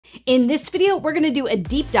In this video, we're going to do a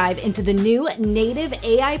deep dive into the new native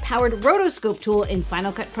AI-powered rotoscope tool in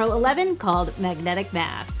Final Cut Pro 11 called Magnetic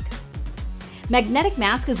Mask. Magnetic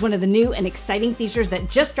Mask is one of the new and exciting features that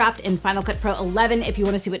just dropped in Final Cut Pro 11. If you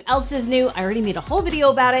want to see what else is new, I already made a whole video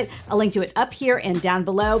about it. I'll link to it up here and down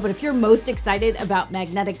below. But if you're most excited about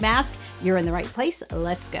Magnetic Mask, you're in the right place.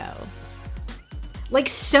 Let's go. Like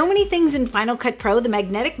so many things in Final Cut Pro, the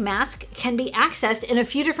Magnetic Mask can be accessed in a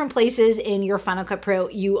few different places in your Final Cut Pro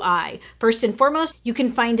UI. First and foremost, you can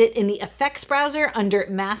find it in the Effects browser under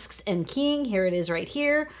Masks and Keying. Here it is right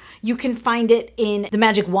here. You can find it in the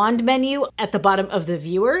Magic Wand menu at the bottom of the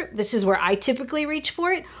viewer. This is where I typically reach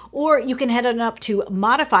for it. Or you can head on up to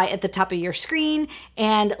Modify at the top of your screen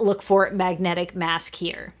and look for Magnetic Mask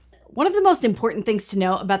here. One of the most important things to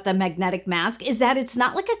know about the Magnetic Mask is that it's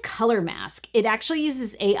not like a color mask. It actually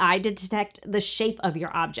uses AI to detect the shape of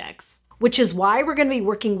your objects, which is why we're going to be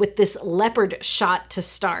working with this leopard shot to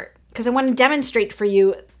start, because I want to demonstrate for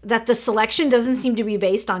you that the selection doesn't seem to be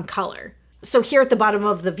based on color. So here at the bottom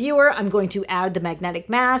of the viewer, I'm going to add the Magnetic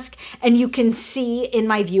Mask, and you can see in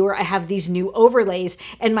my viewer, I have these new overlays,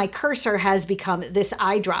 and my cursor has become this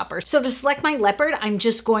eyedropper. So to select my leopard, I'm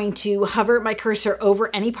just going to hover my cursor over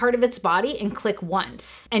any part of its body and click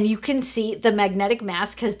once. And you can see the Magnetic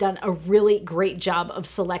Mask has done a really great job of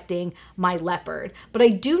selecting my leopard. But I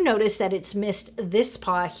do notice that it's missed this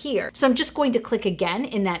paw here. So I'm just going to click again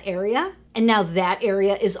in that area. And now that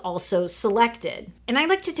area is also selected. And I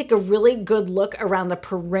like to take a really good look around the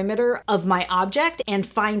perimeter of my object and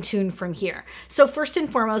fine tune from here. So first and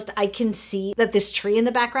foremost, I can see that this tree in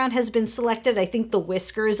the background has been selected. I think the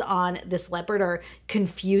whiskers on this leopard are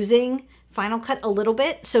confusing Final Cut a little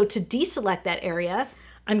bit. So to deselect that area,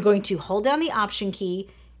 I'm going to hold down the Option key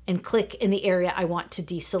and click in the area I want to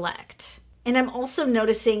deselect. And I'm also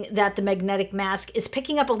noticing that the Magnetic Mask is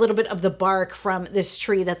picking up a little bit of the bark from this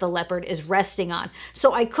tree that the leopard is resting on.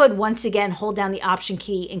 So I could once again hold down the Option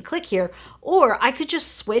key and click here, or I could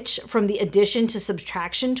just switch from the addition to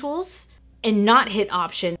subtraction tools and not hit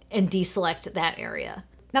Option and deselect that area.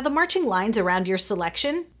 Now the marching lines around your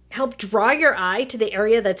selection help draw your eye to the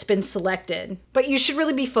area that's been selected, but you should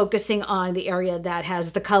really be focusing on the area that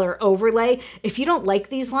has the color overlay. If you don't like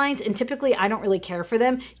these lines, and typically I don't really care for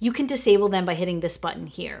them, you can disable them by hitting this button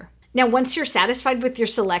here. Now, once you're satisfied with your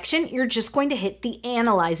selection, you're just going to hit the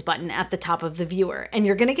Analyze button at the top of the viewer, and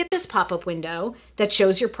you're going to get this pop-up window that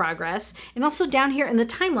shows your progress. And also down here in the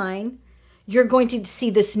timeline, you're going to see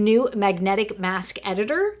this new Magnetic Mask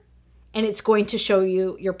editor, and it's going to show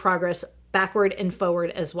you your progress backward and forward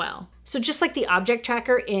as well. So just like the object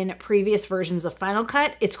tracker in previous versions of Final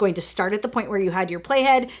Cut, it's going to start at the point where you had your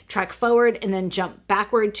playhead, track forward, and then jump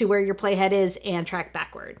backward to where your playhead is and track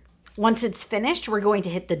backward. Once it's finished, we're going to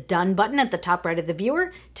hit the Done button at the top right of the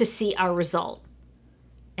viewer to see our result.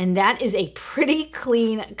 And that is a pretty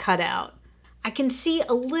clean cutout. I can see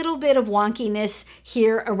a little bit of wonkiness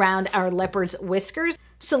here around our leopard's whiskers.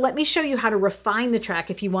 So let me show you how to refine the track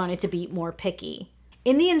if you want it to be more picky.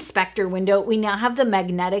 In the inspector window, we now have the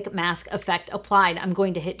Magnetic Mask effect applied. I'm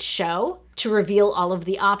going to hit Show to reveal all of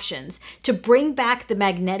the options. To bring back the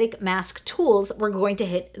Magnetic Mask tools, we're going to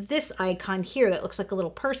hit this icon here that looks like a little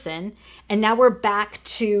person. And now we're back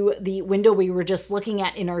to the window we were just looking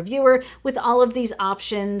at in our viewer with all of these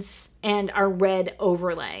options and our red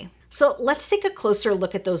overlay. So let's take a closer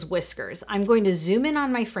look at those whiskers. I'm going to zoom in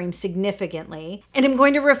on my frame significantly, and I'm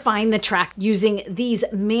going to refine the track using these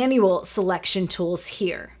manual selection tools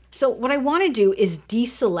here. So what I want to do is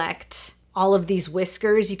deselect all of these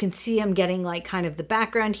whiskers. You can see I'm getting like kind of the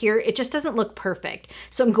background here. It just doesn't look perfect.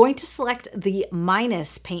 So I'm going to select the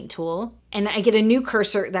minus paint tool, and I get a new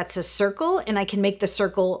cursor that's a circle, and I can make the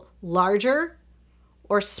circle larger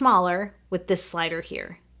or smaller with this slider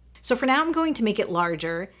here. So for now, I'm going to make it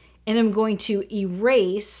larger, and I'm going to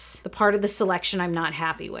erase the part of the selection I'm not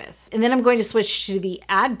happy with. And then I'm going to switch to the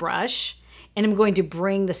Add brush, and I'm going to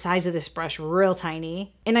bring the size of this brush real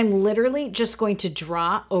tiny, and I'm literally just going to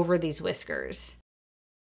draw over these whiskers.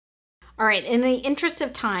 All right, in the interest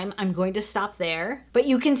of time, I'm going to stop there, but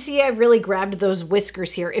you can see I really grabbed those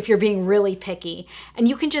whiskers here if you're being really picky, and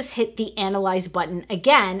you can just hit the Analyze button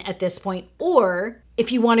again at this point, or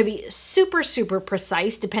if you want to be super, super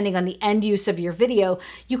precise, depending on the end use of your video,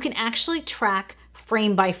 you can actually track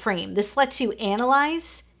frame by frame. This lets you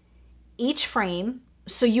analyze each frame,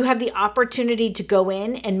 so you have the opportunity to go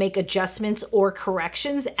in and make adjustments or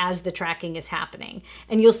corrections as the tracking is happening.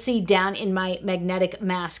 And you'll see down in my Magnetic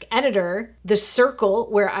Mask editor, the circle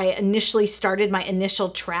where I initially started my initial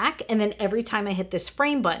track, and then every time I hit this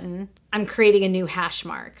frame button, I'm creating a new hash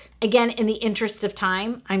mark. Again, in the interest of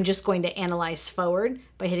time, I'm just going to analyze forward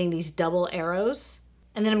by hitting these double arrows.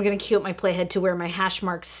 And then I'm going to cue up my playhead to where my hash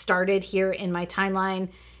marks started here in my timeline,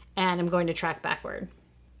 and I'm going to track backward.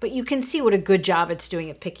 But you can see what a good job it's doing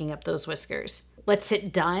at picking up those whiskers. Let's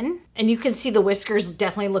hit done. And you can see the whiskers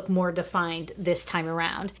definitely look more defined this time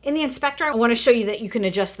around. In the inspector, I want to show you that you can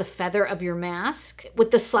adjust the feather of your mask. With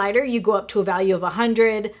the slider, you go up to a value of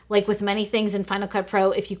 100. Like with many things in Final Cut Pro,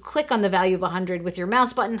 if you click on the value of 100 with your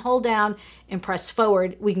mouse button, hold down and press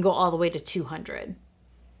forward, we can go all the way to 200.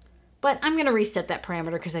 But I'm going to reset that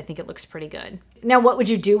parameter because I think it looks pretty good. Now, what would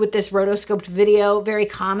you do with this rotoscoped video? Very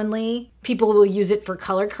commonly, people will use it for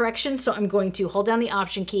color correction. So I'm going to hold down the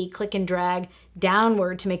Option key, click and drag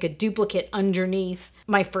downward to make a duplicate underneath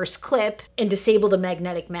my first clip and disable the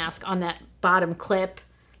magnetic mask on that bottom clip.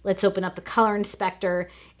 Let's open up the color inspector,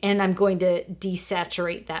 and I'm going to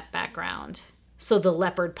desaturate that background so the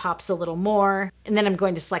leopard pops a little more. And then I'm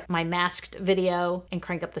going to select my masked video and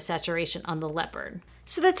crank up the saturation on the leopard.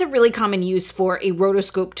 So that's a really common use for a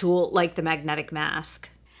rotoscope tool like the magnetic mask.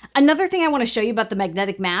 Another thing I want to show you about the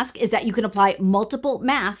magnetic mask is that you can apply multiple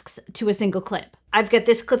masks to a single clip. I've got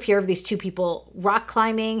this clip here of these two people rock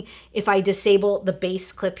climbing. If I disable the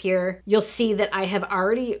base clip here, you'll see that I have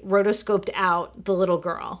already rotoscoped out the little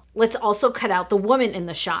girl. Let's also cut out the woman in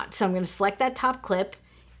the shot. So I'm going to select that top clip.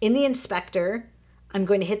 In the inspector, I'm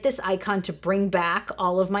going to hit this icon to bring back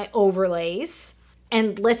all of my overlays.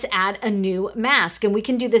 And let's add a new mask. And we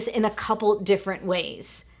can do this in a couple different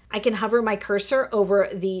ways. I can hover my cursor over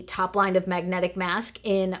the top line of magnetic mask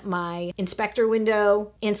in my inspector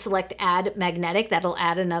window and select add magnetic. That'll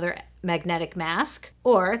add another magnetic mask.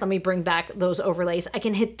 Or let me bring back those overlays. I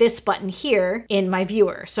can hit this button here in my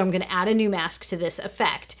viewer. So I'm going to add a new mask to this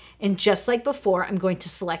effect. And just like before, I'm going to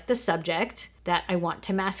select the subject that I want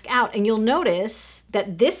to mask out. And you'll notice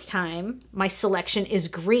that this time my selection is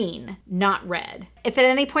green, not red. If at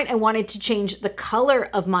any point I wanted to change the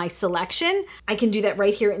color of my selection, I can do that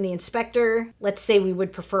right here in the inspector. Let's say we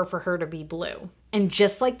would prefer for her to be blue. And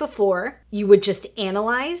just like before, you would just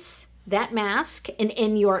analyze that mask, and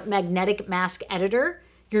in your magnetic mask editor,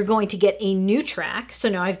 you're going to get a new track. So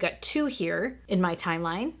now I've got two here in my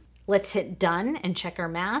timeline. Let's hit done and check our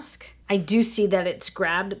mask. I do see that it's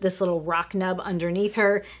grabbed this little rock nub underneath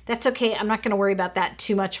her. That's okay. I'm not going to worry about that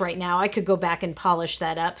too much right now. I could go back and polish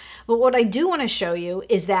that up. But what I do want to show you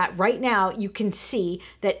is that right now you can see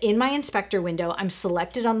that in my inspector window, I'm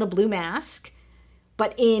selected on the blue mask,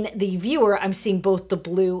 but in the viewer, I'm seeing both the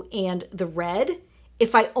blue and the red.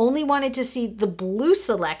 If I only wanted to see the blue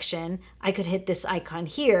selection, I could hit this icon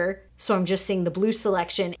here. So I'm just seeing the blue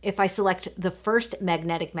selection. If I select the first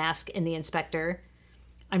magnetic mask in the inspector,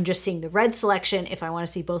 I'm just seeing the red selection. If I want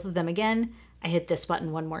to see both of them again, I hit this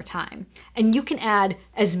button one more time. And you can add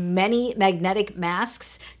as many magnetic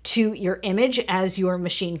masks to your image as your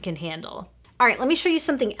machine can handle. All right, let me show you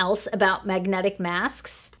something else about magnetic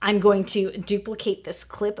masks. I'm going to duplicate this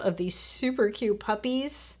clip of these super cute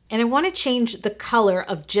puppies. And I want to change the color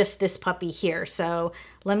of just this puppy here. So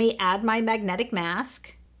let me add my magnetic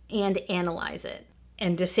mask and analyze it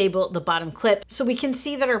and disable the bottom clip so we can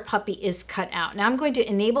see that our puppy is cut out. Now I'm going to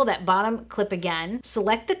enable that bottom clip again,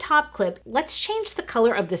 select the top clip. Let's change the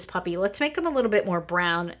color of this puppy. Let's make him a little bit more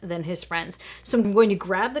brown than his friends. So I'm going to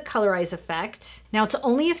grab the colorize effect. Now it's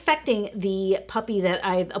only affecting the puppy that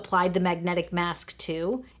I've applied the magnetic mask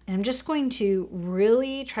to. And I'm just going to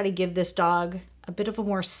really try to give this dog a bit of a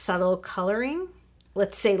more subtle coloring.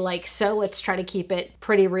 Let's say like so. Let's try to keep it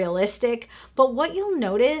pretty realistic. But what you'll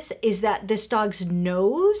notice is that this dog's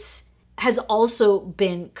nose has also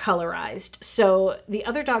been colorized. So the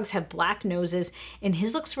other dogs have black noses and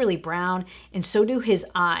his looks really brown, and so do his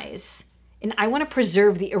eyes. And I want to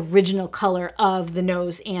preserve the original color of the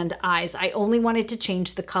nose and eyes. I only wanted to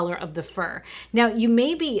change the color of the fur. Now you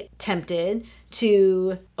may be tempted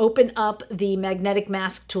to open up the magnetic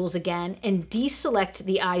mask tools again and deselect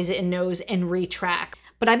the eyes and nose and retrack.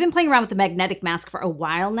 But I've been playing around with the magnetic mask for a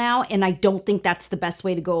while now, and I don't think that's the best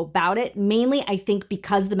way to go about it. Mainly, I think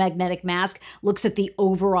because the magnetic mask looks at the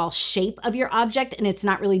overall shape of your object, and it's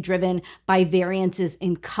not really driven by variances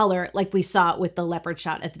in color like we saw with the leopard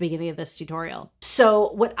shot at the beginning of this tutorial.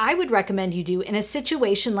 So what I would recommend you do in a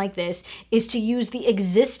situation like this is to use the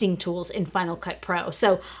existing tools in Final Cut Pro.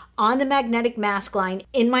 So on the magnetic mask line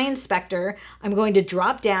in my inspector, I'm going to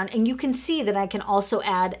drop down, and you can see that I can also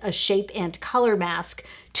add a shape and color mask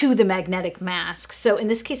to the magnetic mask. So in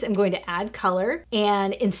this case, I'm going to add color,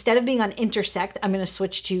 and instead of being on intersect, I'm going to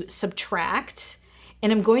switch to subtract,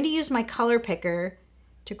 and I'm going to use my color picker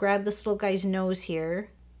to grab this little guy's nose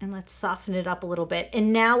here, and let's soften it up a little bit.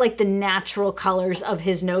 And now like the natural colors of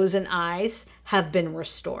his nose and eyes have been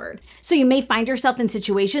restored. So you may find yourself in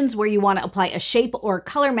situations where you want to apply a shape or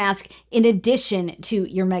color mask in addition to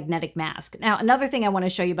your magnetic mask. Now, another thing I want to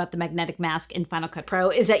show you about the magnetic mask in Final Cut Pro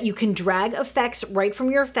is that you can drag effects right from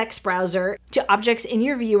your effects browser to objects in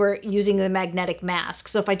your viewer using the magnetic mask.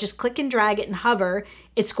 So if I just click and drag it and hover,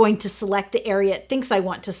 it's going to select the area it thinks I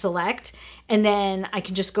want to select. And then I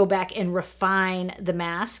can just go back and refine the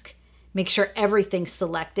mask, make sure everything's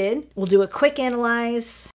selected. We'll do a quick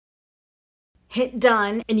analyze. Hit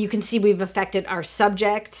done, and you can see we've affected our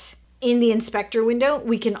subject. In the inspector window,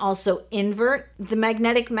 we can also invert the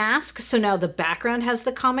magnetic mask. So now the background has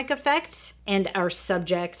the comic effect and our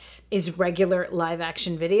subject is regular live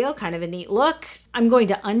action video, kind of a neat look. I'm going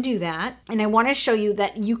to undo that. And I want to show you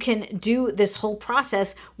that you can do this whole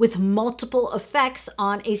process with multiple effects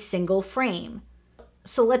on a single frame.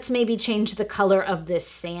 So let's maybe change the color of this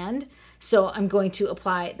sand. So I'm going to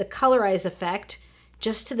apply the colorize effect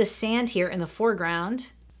just to the sand here in the foreground.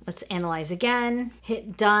 Let's analyze again,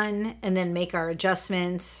 hit done, and then make our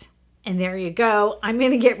adjustments. And there you go. I'm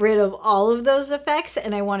gonna get rid of all of those effects,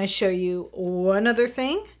 and I wanna show you one other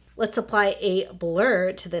thing. Let's apply a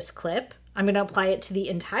blur to this clip. I'm gonna apply it to the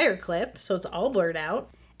entire clip, so it's all blurred out.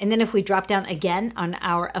 And then if we drop down again on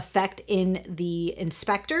our effect in the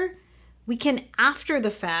inspector, we can, after the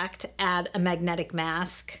fact, add a magnetic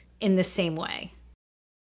mask in the same way.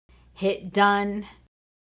 Hit done.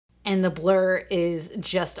 And the blur is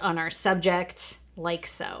just on our subject, like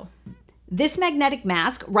so. This magnetic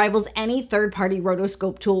mask rivals any third-party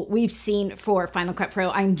rotoscope tool we've seen for Final Cut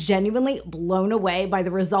Pro. I'm genuinely blown away by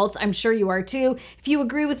the results. I'm sure you are too. If you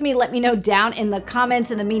agree with me, let me know down in the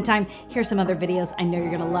comments. In the meantime, here's some other videos I know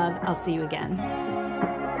you're gonna love. I'll see you again.